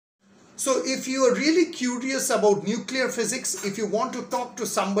So if you are really curious about nuclear physics, if you want to talk to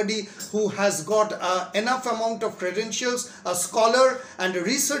somebody who has got enough amount of credentials, a scholar and a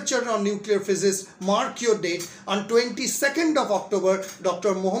researcher on nuclear physics, mark your date. On 22nd of October,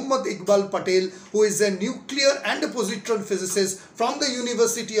 Dr. Mhd.Iqbal Patel, who is a nuclear and a positron physicist from the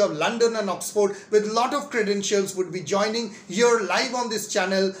University of London and Oxford with a lot of credentials, would be joining here live on this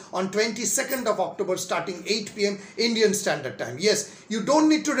channel on 22nd of October starting 8 p.m. Indian Standard Time. Yes, you don't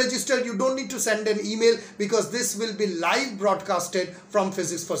need to register, you don't need to send an email, because this will be live broadcasted from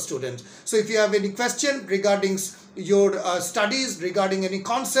Physics for Students. So if you have any question regarding your studies, regarding any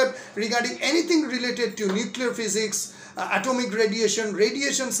concept, regarding anything related to nuclear physics, atomic radiation,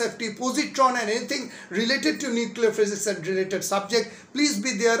 radiation safety, positron and anything related to nuclear physics and related subject, please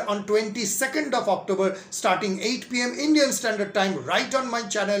be there on 22nd of October starting 8 p.m. Indian Standard Time right on my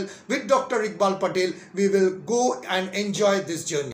channel with Dr. Iqbal Patel. We will go and enjoy this journey.